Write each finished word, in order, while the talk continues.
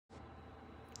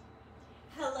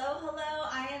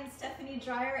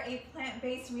Dreyer, a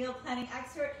plant-based meal planning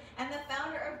expert and the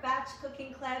founder of Batch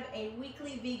Cooking Club, a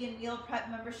weekly vegan meal prep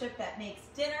membership that makes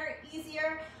dinner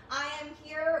easier. I am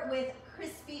here with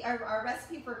our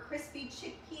recipe for crispy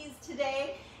chickpeas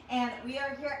today, and we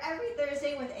are here every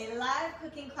Thursday with a live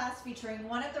cooking class featuring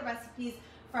one of the recipes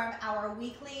from our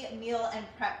weekly meal and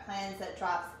prep plans that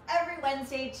drops every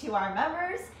Wednesday to our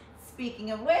members. Speaking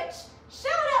of which,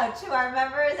 shout out to our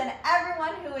members and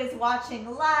everyone who is watching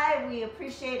live. We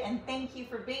appreciate and thank you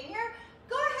for being here.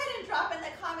 Go ahead and drop in the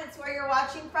comments where you're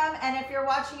watching from, and if you're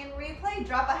watching in replay,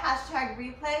 drop a hashtag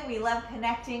replay. We love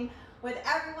connecting with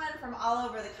everyone from all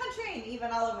over the country and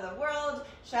even all over the world.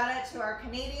 Shout out to our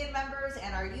Canadian members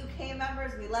and our UK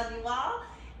members. We love you all.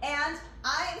 And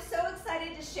I am so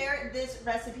excited to share this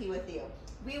recipe with you.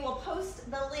 We will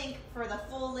post the link for the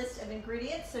full list of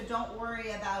ingredients, so don't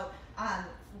worry about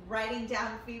writing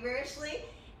down feverishly.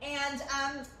 And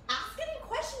ask any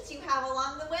questions you have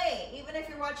along the way. Even if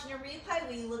you're watching a replay,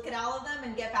 we look at all of them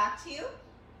and get back to you.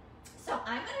 So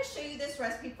I'm going to show you this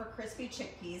recipe for crispy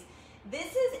chickpeas.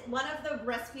 This is one of the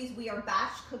recipes we are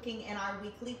batch cooking in our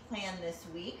weekly plan this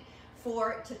week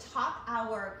to top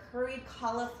our curried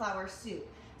cauliflower soup.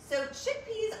 So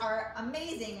chickpeas are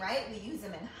amazing, right? We use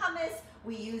them in hummus,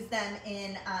 we use them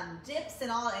in dips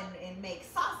and all, and make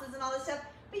sauces and all this stuff,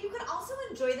 but you can also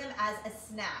enjoy them as a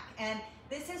snack. And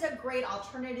this is a great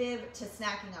alternative to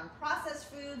snacking on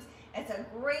processed foods. It's a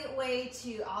great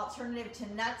alternative to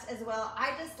nuts as well.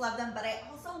 I just love them, but I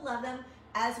also love them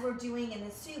as we're doing in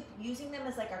the soup, using them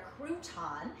as like a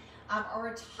crouton or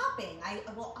a topping. I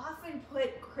will often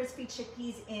put crispy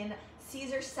chickpeas in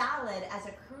Caesar salad as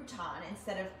a crouton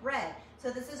instead of bread.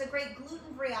 So this is a great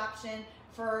gluten-free option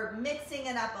for mixing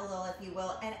it up a little, if you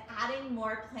will, and adding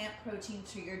more plant protein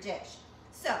to your dish.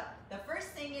 So the first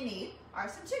thing you need are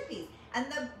some chickpeas. And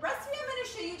the recipe I'm going to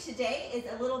show you today is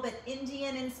a little bit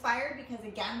Indian inspired because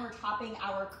again, we're topping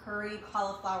our curry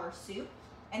cauliflower soup.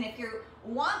 And if you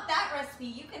want that recipe,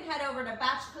 you can head over to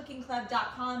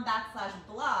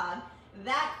batchcookingclub.com/blog.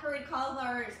 That curried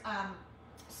cauliflower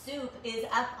soup is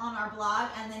up on our blog,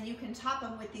 and then you can top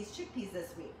them with these chickpeas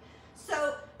this week.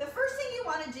 So the first thing you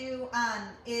want to do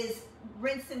is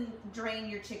rinse and drain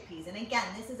your chickpeas. And again,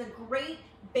 this is a great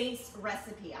base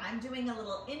recipe. I'm doing a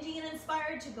little Indian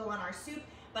inspired to go on our soup,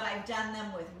 but I've done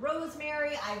them with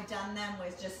rosemary. I've done them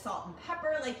with just salt and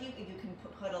pepper. Like you can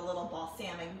put a little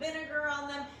balsamic vinegar on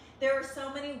them. There are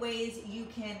so many ways you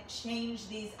can change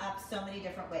these up, so many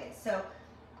different ways. So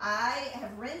I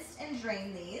have rinsed and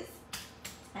drained these,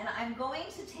 and I'm going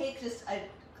to take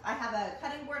I have a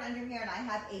cutting board under here, and I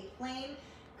have a plain,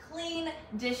 clean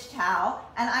dish towel,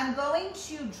 and I'm going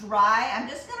to I'm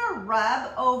just gonna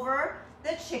rub over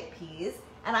the chickpeas,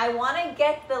 and I wanna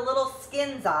get the little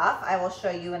skins off. I will show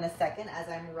you in a second as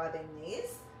I'm rubbing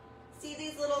these. See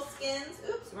these little skins?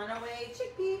 Oops, run away,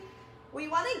 chickpea. We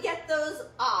wanna get those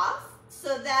off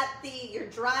so that you're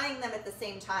drying them at the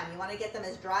same time. You wanna get them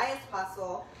as dry as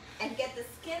possible and get the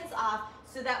skins off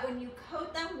so that when you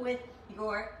coat them with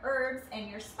your herbs and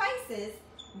your spices,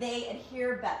 they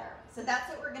adhere better. So that's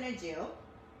what we're gonna do.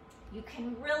 You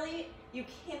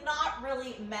cannot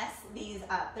really mess these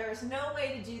up. There's no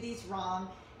way to do these wrong.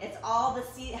 It's all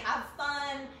have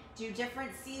fun, do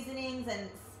different seasonings and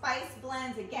spice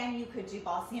blends. Again, you could do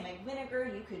balsamic vinegar,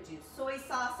 you could do soy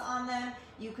sauce on them,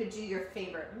 you could do your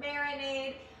favorite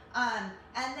marinade. And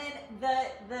then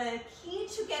the key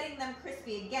to getting them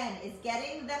crispy, again, is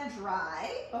getting them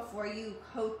dry before you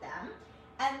coat them.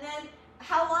 And then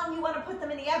how long you want to put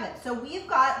them in the oven. So we've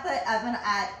got the oven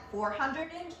at 400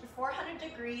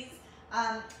 degrees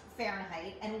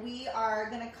Fahrenheit, and we are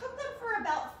going to cook them for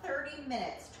about 30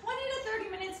 minutes, 20 to 30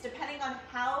 minutes, depending on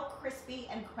how crispy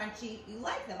and crunchy you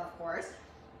like them, of course.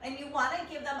 And you want to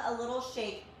give them a little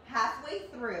shake halfway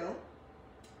through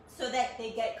so that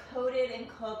they get coated and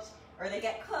cooked, or they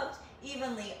get cooked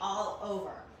evenly all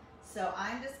over. So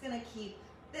I'm just going to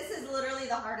this is literally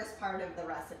the hardest part of the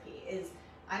recipe, is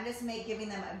I'm just giving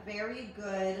them a very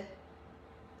good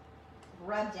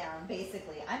rub down,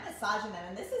 basically. I'm massaging them,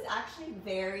 and this is actually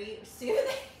very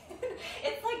soothing.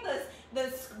 It's like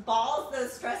those balls,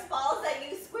 those stress balls that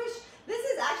you squish. This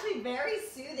is actually very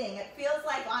soothing. It feels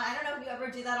like I don't know if you ever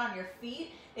do that on your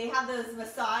feet. They have those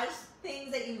massage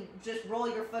things that you just roll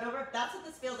your foot over. That's what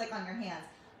this feels like on your hands.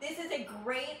 This is a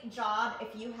great job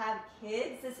if you have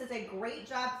kids. This is a great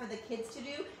job for the kids to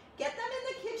do. Get them in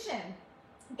the kitchen.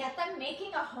 Get them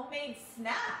making a homemade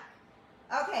snack.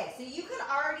 Okay, so you can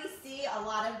already see a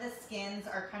lot of the skins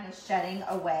are kind of shedding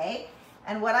away.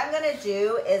 And what I'm going to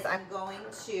do is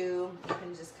you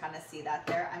can just kind of see that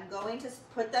there. I'm going to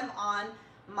put them on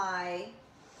my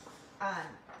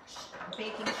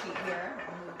baking sheet here.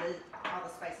 I'll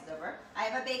spices over. I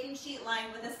have a baking sheet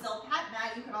lined with a silpat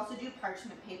mat. You can also do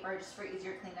parchment paper just for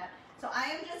easier cleanup. So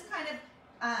I am just kind of,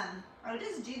 I would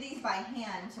just do these by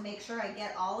hand to make sure I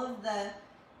get all of the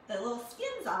little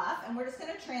skins off, and we're just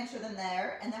gonna transfer them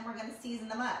there, and then we're gonna season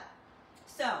them up.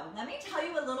 So let me tell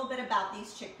you a little bit about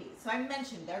these chickpeas. So I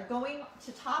mentioned they're going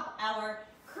to top our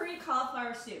curried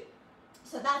cauliflower soup.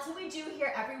 So that's what we do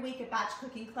here every week at Batch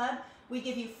Cooking Club. We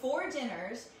give you 4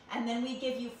 dinners, and then we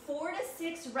give you 4 to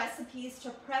 6 recipes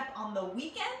to prep on the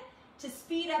weekend to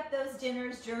speed up those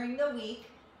dinners during the week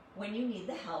when you need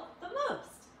the help the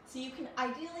most. So you can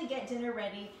ideally get dinner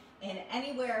ready in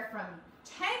anywhere from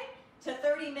 10 to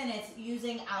 30 minutes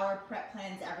using our prep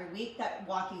plans every week that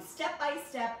walk you step by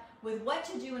step with what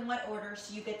to do in what order,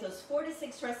 so you get those 4 to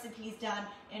 6 recipes done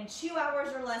in 2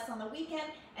 hours or less on the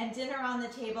weekend, and dinner on the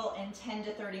table in 10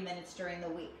 to 30 minutes during the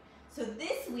week. So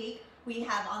this week we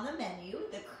have on the menu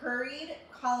the curried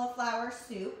cauliflower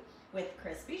soup with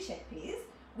crispy chickpeas.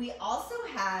 We also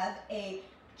have a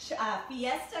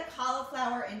fiesta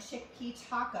cauliflower and chickpea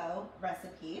taco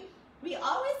recipe. We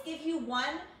always give you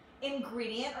one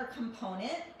ingredient or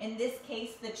component, in this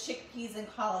case the chickpeas and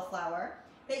cauliflower,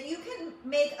 that you can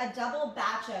make a double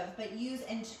batch of, but use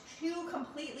in 2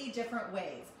 completely different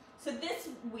ways. So this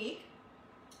week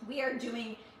we are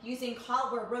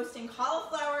we're roasting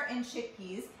cauliflower and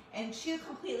chickpeas in 2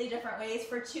 completely different ways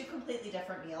for 2 completely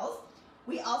different meals.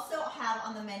 We also have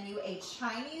on the menu a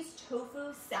Chinese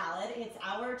tofu salad. It's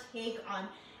our take on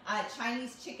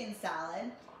Chinese chicken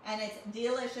salad, and it's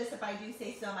delicious if I do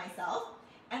say so myself.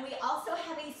 And we also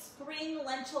have a spring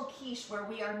lentil quiche where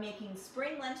we are making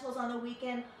spring lentils on the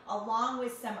weekend along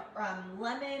with some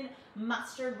lemon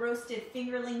mustard roasted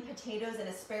fingerling potatoes and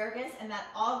asparagus, and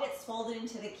that all gets folded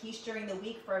into the quiche during the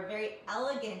week for a very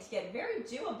elegant yet very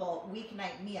doable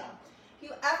weeknight meal. If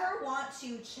you ever want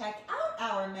to check out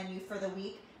our menu for the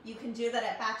week, you can do that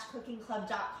at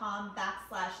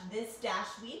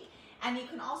batchcookingclub.com/this-week. And you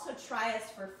can also try us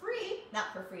for free,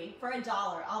 not for free, for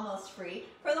 $1, almost free,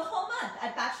 for the whole month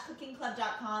at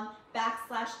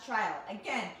batchcookingclub.com/trial.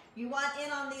 Again, you want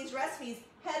in on these recipes,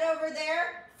 head over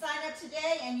there, sign up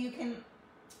today, and you can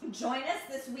join us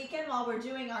this weekend while we're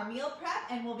doing our meal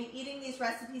prep, and we'll be eating these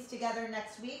recipes together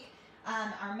next week.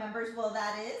 Our members will,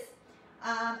 that is.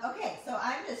 Okay, so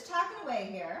I'm just talking away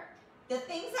here. The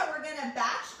things that we're gonna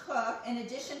batch cook in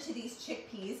addition to these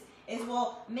chickpeas is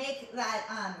we'll make that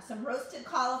some roasted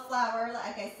cauliflower,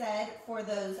 like I said, for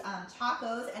those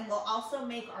tacos, and we'll also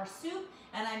make our soup,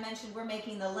 and I mentioned we're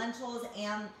making the lentils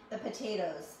and the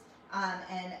potatoes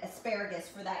and asparagus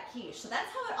for that quiche. So that's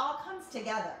how it all comes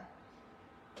together.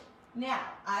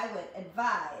 Now, I would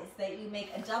advise that you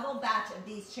make a double batch of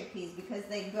these chickpeas because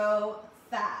they go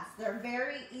fast. They're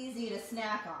very easy to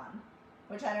snack on,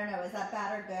 which I don't know, is that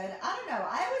bad or good? I don't know.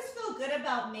 I always feel good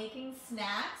about making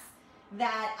snacks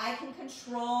that I can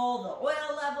control the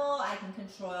oil level, I can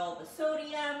control the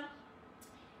sodium,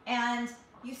 and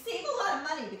you save a lot of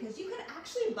money because you can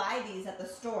actually buy these at the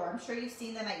store. I'm sure you've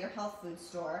seen them at your health food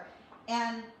store,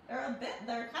 and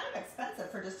they're kind of expensive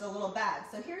for just a little bag.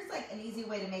 So here's like an easy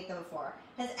way to make them before.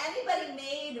 Has anybody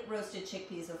made roasted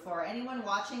chickpeas before? Anyone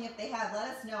watching, if they have, let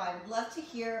us know. I would love to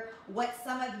hear what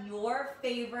some of your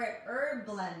favorite herb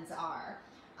blends are.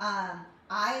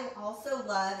 I also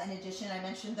love, in addition, I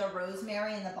mentioned the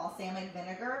rosemary and the balsamic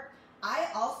vinegar. I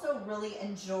also really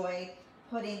enjoy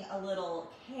putting a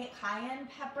little cayenne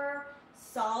pepper,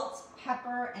 salt,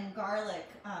 pepper, and garlic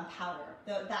powder.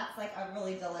 That's like a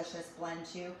really delicious blend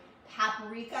too.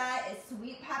 Paprika,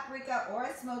 sweet paprika or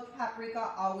a smoked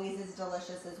paprika always is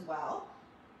delicious as well.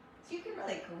 So you can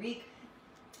really Greek.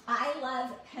 I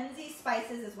love Penzi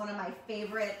Spices, is one of my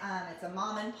favorite. It's a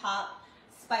mom and pop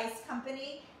spice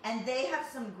company, and they have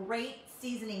some great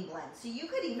seasoning blends. So you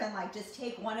could even like just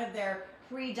take one of their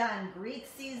pre-done Greek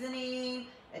seasoning,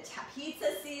 a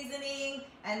pizza seasoning,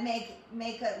 and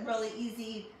make a really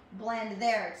easy blend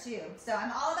there too. So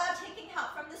I'm all about taking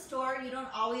help from the store. You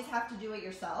don't always have to do it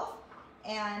yourself,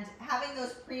 and having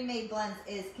those pre-made blends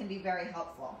can be very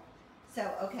helpful.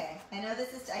 So okay, I know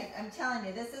this is, I'm telling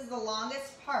you, this is the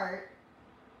longest part,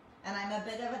 and I'm a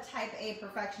bit of a type A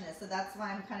perfectionist, so that's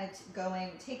why I'm kind of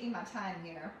taking my time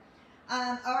here.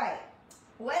 All right,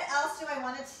 what else do I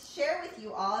want to share with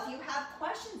you all? If you have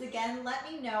questions, again, let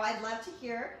me know. I'd love to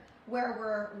hear where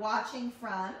we're watching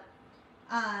from.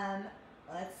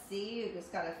 Let's see, we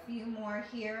just got a few more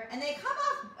here. And they come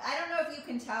off, I don't know if you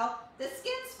can tell, the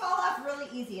skins fall off really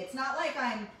easy. It's not like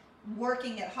I'm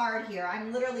working it hard here.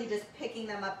 I'm literally just picking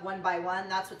them up one by one.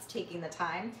 That's what's taking the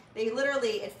time. They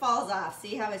literally, it falls off.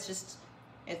 See how it's just,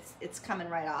 it's coming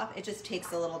right off. It just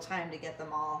takes a little time to get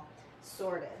them all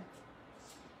sorted.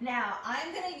 Now,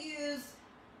 I'm gonna use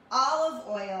olive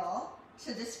oil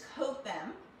to just coat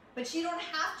them, but you don't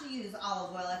have to use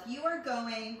olive oil. If you are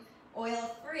going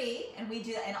oil-free, and we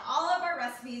do that in all of our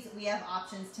recipes, we have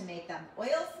options to make them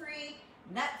oil-free,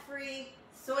 nut-free,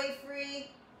 soy-free,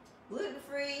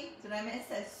 gluten-free. Did I miss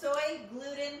it? Soy,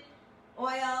 gluten,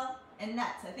 oil, and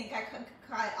nuts. I think I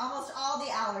caught almost all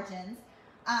the allergens.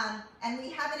 And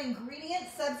we have an ingredient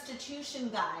substitution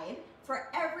guide for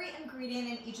every ingredient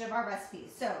in each of our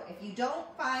recipes. So if you don't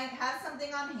have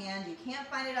something on hand, you can't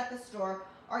find it at the store,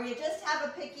 or you just have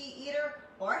a picky eater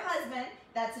or husband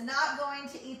that's not going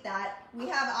to eat that, we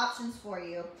have options for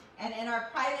you. And in our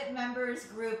private members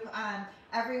group,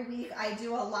 every week I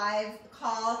do a live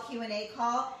call, Q&A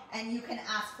call, and you can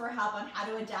ask for help on how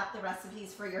to adapt the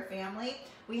recipes for your family.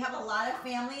 We have a lot of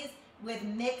families with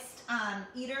mixed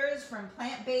eaters, from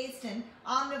plant-based and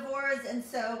omnivores, and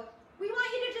so we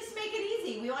want you to just make it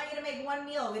easy. We want you to make one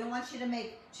meal. We don't want you to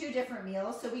make 2 different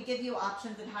meals, so we give you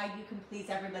options on how you can please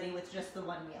everybody with just the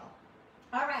one meal.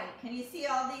 All right, can you see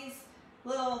all these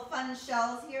little fun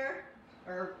shells here?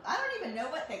 Or I don't even know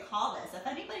what they call this. If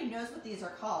anybody knows what these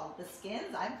are called, the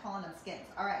skins, I'm calling them skins.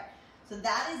 All right, so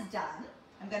that is done.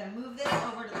 I'm gonna move this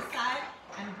over to the side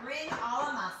and bring all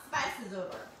of my spices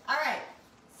over. All right,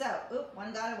 so, oop,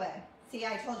 one got away. See,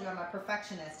 I told you I'm a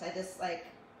perfectionist.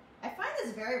 I find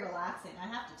this very relaxing, I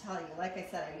have to tell you. Like I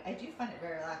said, I do find it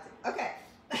very relaxing. Okay.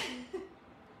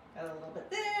 Got a little bit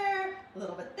there, a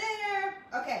little bit there.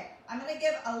 Okay, I'm gonna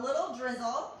give a little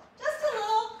drizzle, just a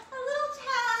little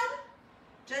tad.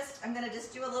 I'm gonna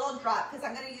just do a little drop because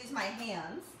I'm gonna use my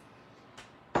hands.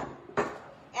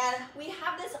 And we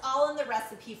have this all in the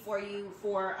recipe for you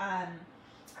for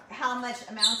how much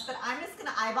amounts, but I'm just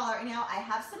gonna eyeball it right now. I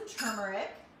have some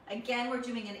turmeric. Again, we're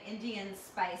doing an Indian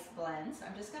spice blend, so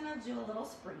I'm just gonna do a little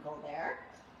sprinkle there.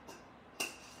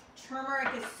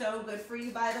 Turmeric is so good for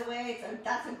you, by the way.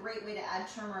 That's a great way to add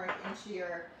turmeric into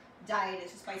your diet,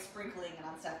 is just by sprinkling it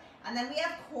on stuff. And then we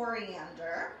have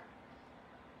coriander.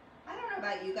 I don't know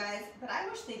about you guys, but I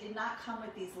wish they did not come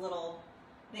with these little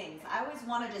things. I always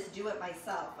want to just do it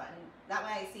myself, and that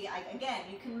way again,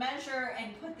 you can measure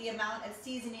and put the amount of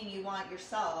seasoning you want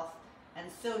yourself, and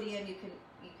sodium, you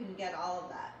can get all of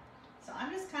that. So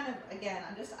I'm just kind of, again,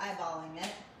 I'm just eyeballing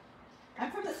it.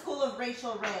 I'm from the school of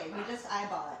Rachel Ray. We just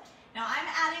eyeball it. Now I'm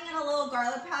adding in a little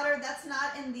garlic powder. That's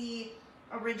not in the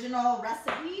original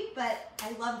recipe, but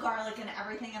I love garlic and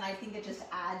everything, and I think it just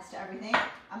adds to everything.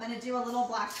 I'm going to do a little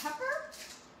black pepper.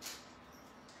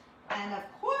 And of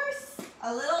course,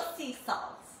 a little sea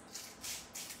salt.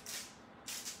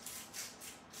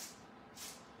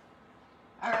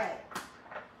 All right.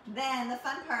 Then the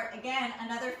fun part, again,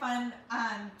 another fun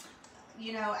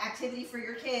activity for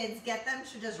your kids. Get them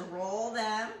to just roll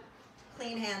them.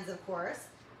 Clean hands, of course.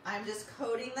 I'm just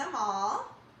coating them all.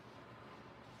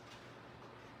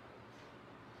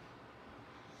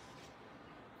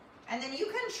 And then you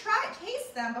can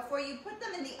taste them before you put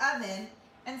them in the oven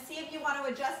and see if you want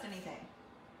to adjust anything.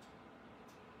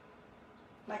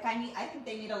 Like I think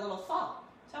they need a little salt.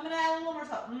 So I'm going to add a little more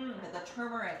salt. The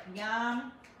turmeric,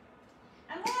 yum.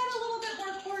 And we'll add a little bit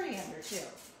more coriander too.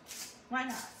 Why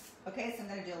not? Okay, so I'm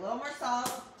going to do a little more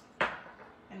salt.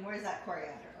 And where's that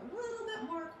coriander? A little bit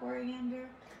more coriander.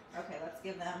 Okay, let's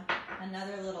give them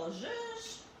another little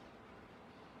zhuzh.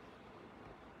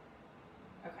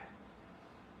 Okay.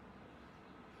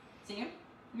 See?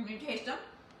 You're going to taste them.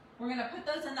 We're going to put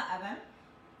those in the oven.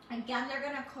 Again, they're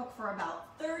going to cook for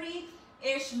about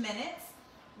 30-ish minutes.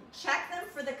 Check them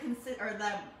for the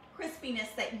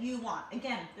crispiness that you want.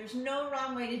 Again, there's no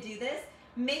wrong way to do this.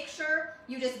 Make sure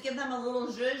you just give them a little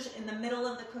zhuzh in the middle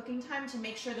of the cooking time to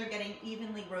make sure they're getting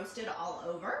evenly roasted all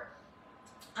over.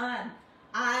 I'm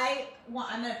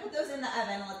going to put those in the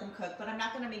oven and let them cook, but I'm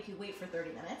not going to make you wait for 30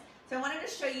 minutes. So I wanted to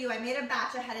show you, I made a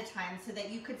batch ahead of time so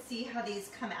that you could see how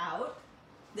these come out.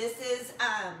 This is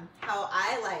how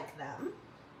I like them.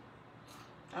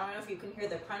 I don't know if you can hear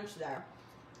the crunch there.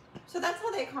 So that's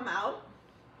how they come out.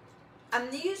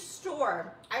 And these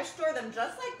I store them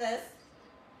just like this.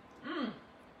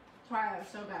 Sorry, they're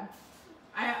so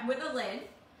good. With a lid,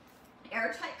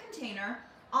 airtight container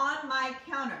on my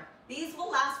counter. These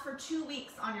will last for 2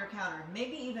 weeks on your counter,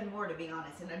 maybe even more, to be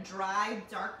honest, in a dry,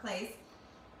 dark place.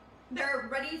 They're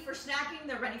ready for snacking.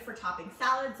 They're ready for topping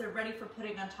salads. They're ready for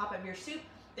putting on top of your soup.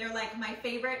 They're like my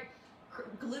favorite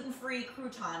gluten-free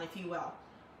crouton, if you will.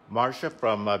 Marcia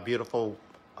from beautiful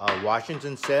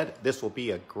Washington said this will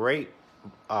be a great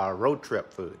road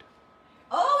trip food.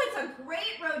 Oh, it's a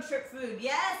great road trip food.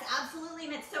 Yes, absolutely.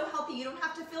 And it's so healthy. You don't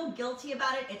have to feel guilty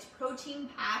about it. It's protein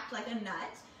packed like a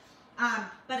nut.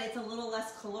 but it's a little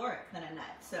less caloric than a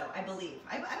nut. So I believe,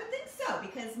 I would think so,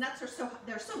 because nuts are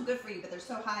they're so good for you, but they're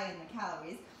so high in the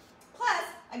calories. Plus,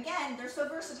 again, they're so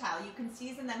versatile. You can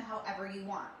season them however you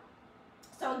want.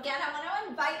 So again, I want to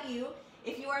invite you,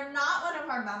 if you are not one of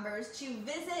our members, to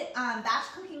visit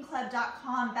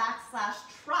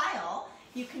batchcookingclub.com/trial.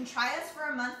 You can try us for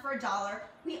a month for $1.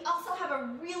 We also have a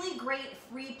really great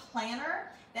free planner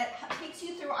that takes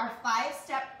you through our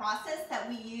 5-step process that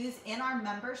we use in our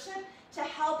membership to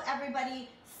help everybody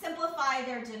simplify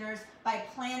their dinners by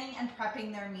planning and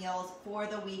prepping their meals for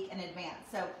the week in advance.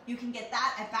 So you can get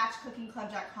that at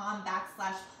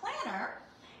batchcookingclub.com/planner.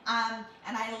 And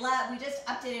we just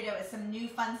updated it with some new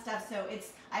fun stuff, so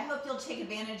I hope you'll take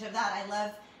advantage of that. I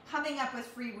love coming up with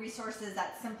free resources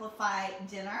that simplify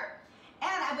dinner.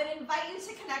 And I would invite you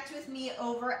to connect with me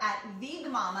over at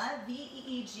Veegmama,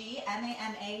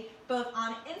 VEEGMAMA, both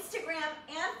on Instagram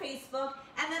and Facebook.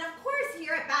 And then, of course,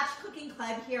 here at Batch Cooking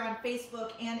Club, here on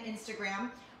Facebook and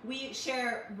Instagram, we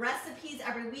share recipes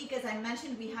every week. As I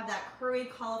mentioned, we have that curried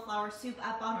cauliflower soup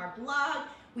up on our blog.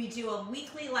 We do a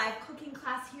weekly live cooking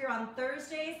class here on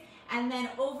Thursdays. And then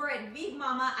over at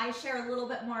Veegmama, I share a little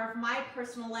bit more of my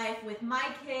personal life with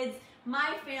my kids,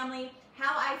 my family,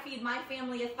 how I feed my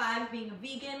family of 5 being a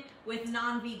vegan with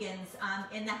non-vegans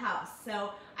in the house.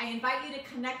 So I invite you to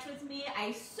connect with me.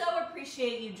 I so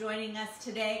appreciate you joining us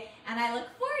today, and I look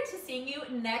forward to seeing you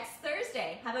next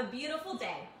Thursday. Have a beautiful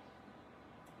day.